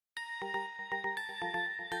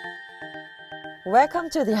Welcome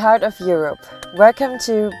to the heart of Europe. Welcome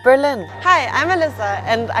to Berlin. Hi, I'm Alyssa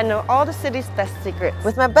and I know all the city's best secrets.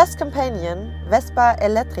 With my best companion, Vespa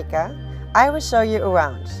Elettrica, I will show you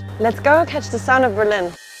around. Let's go catch the sound of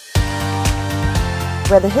Berlin.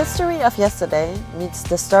 Where the history of yesterday meets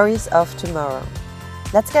the stories of tomorrow.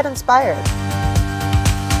 Let's get inspired.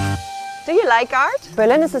 Do you like art?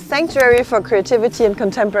 Berlin is a sanctuary for creativity and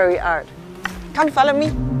contemporary art. Come follow me.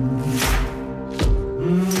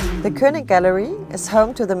 The König Gallery is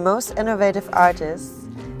home to the most innovative artists.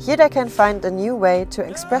 Here they can find a new way to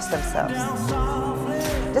express themselves.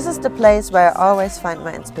 This is the place where I always find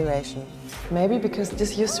my inspiration. Maybe because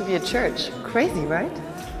this used to be a church. Crazy, right?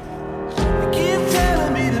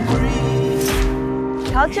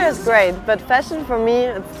 Culture is great, but fashion for me,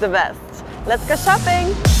 it's the best. Let's go shopping!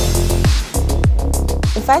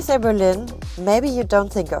 If I say Berlin, maybe you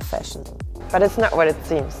don't think of fashion. But it's not what it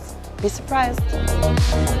seems. Be surprised.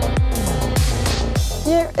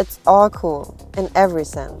 Here it's all cool, in every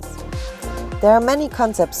sense. There are many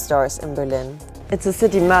concept stores in Berlin. It's a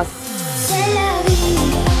city must.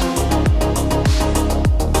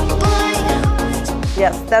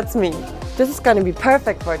 Yes, that's me. This is gonna be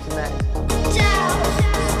perfect for tonight.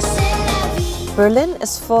 Berlin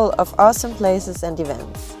is full of awesome places and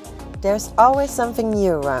events. There's always something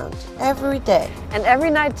new around, every day. And every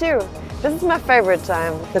night too. This is my favorite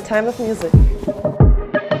time, the time of music.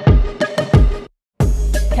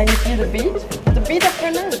 Can you feel the beat? The beat of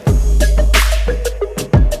Berlin.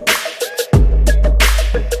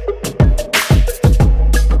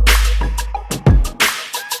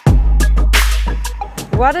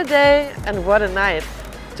 What a day and what a night.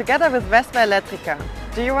 Together with Vespa Elettrica.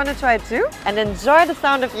 Do you want to try it too? And enjoy the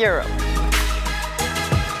sound of Europe.